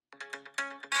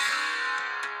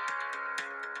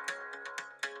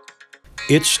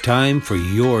It's time for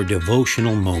your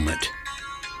devotional moment.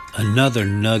 Another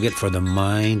nugget for the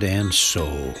mind and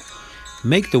soul.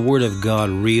 Make the Word of God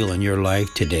real in your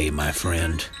life today, my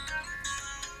friend.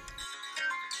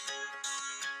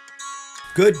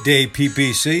 Good day,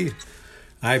 PPC.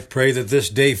 I pray that this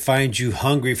day finds you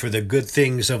hungry for the good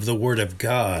things of the Word of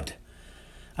God.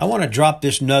 I want to drop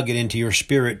this nugget into your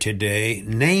spirit today,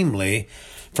 namely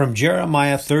from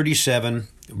Jeremiah 37,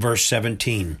 verse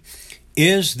 17.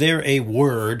 Is there a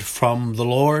word from the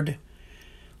Lord?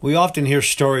 We often hear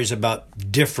stories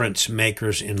about difference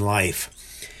makers in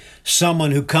life.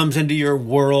 Someone who comes into your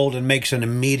world and makes an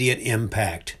immediate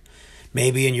impact.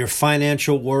 Maybe in your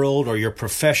financial world or your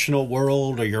professional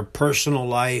world or your personal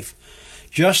life.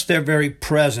 Just their very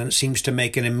presence seems to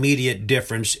make an immediate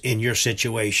difference in your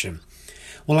situation.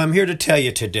 Well, I'm here to tell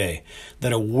you today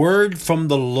that a word from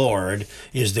the Lord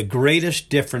is the greatest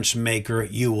difference maker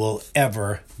you will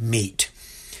ever meet.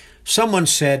 Someone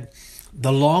said,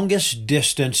 the longest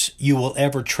distance you will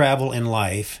ever travel in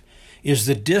life is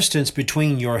the distance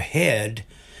between your head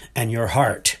and your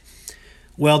heart.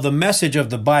 Well, the message of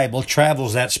the Bible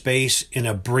travels that space in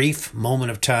a brief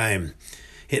moment of time.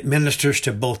 It ministers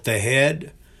to both the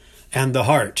head and the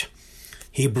heart.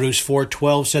 Hebrews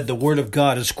 4:12 said the word of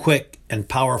God is quick and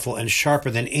powerful and sharper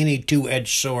than any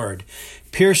two-edged sword,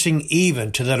 piercing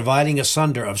even to the dividing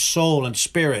asunder of soul and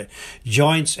spirit,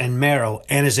 joints and marrow,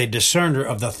 and is a discerner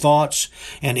of the thoughts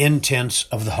and intents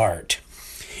of the heart.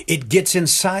 It gets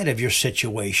inside of your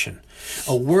situation.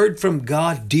 A word from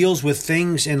God deals with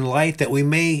things in life that we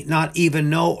may not even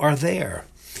know are there.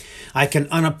 I can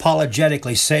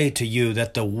unapologetically say to you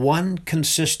that the one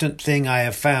consistent thing I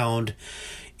have found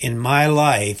in my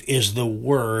life is the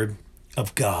Word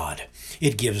of God.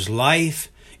 It gives life.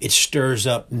 It stirs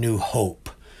up new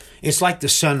hope. It's like the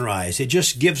sunrise. It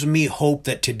just gives me hope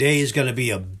that today is going to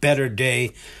be a better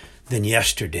day than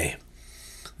yesterday.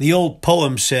 The old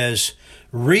poem says,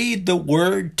 read the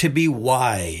Word to be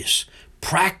wise,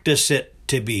 practice it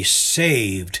to be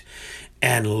saved,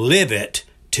 and live it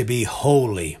to be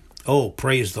holy. Oh,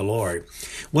 praise the Lord.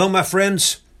 Well, my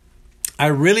friends, I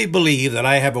really believe that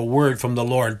I have a word from the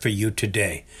Lord for you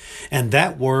today. And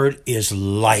that word is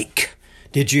like.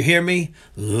 Did you hear me?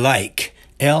 Like.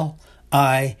 L-I-K-E.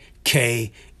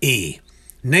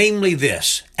 Namely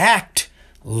this. Act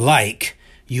like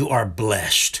you are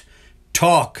blessed.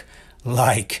 Talk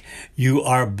like you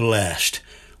are blessed.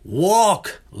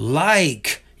 Walk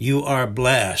like you are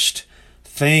blessed.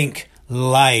 Think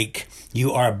like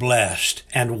you are blessed.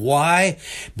 And why?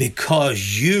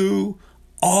 Because you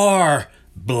are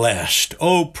blessed.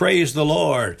 Oh, praise the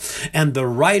Lord. And the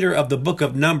writer of the book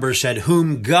of Numbers said,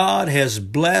 whom God has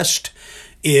blessed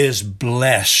is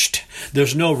blessed.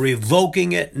 There's no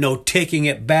revoking it, no taking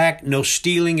it back, no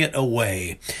stealing it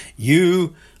away.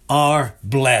 You are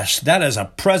blessed. That is a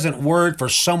present word for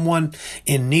someone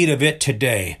in need of it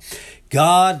today.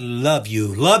 God love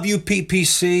you. Love you,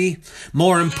 PPC.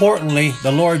 More importantly,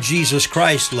 the Lord Jesus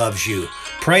Christ loves you.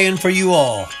 Praying for you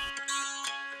all.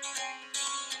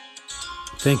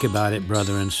 Think about it,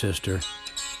 brother and sister.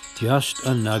 Just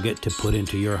a nugget to put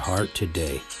into your heart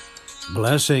today.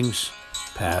 Blessings,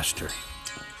 Pastor.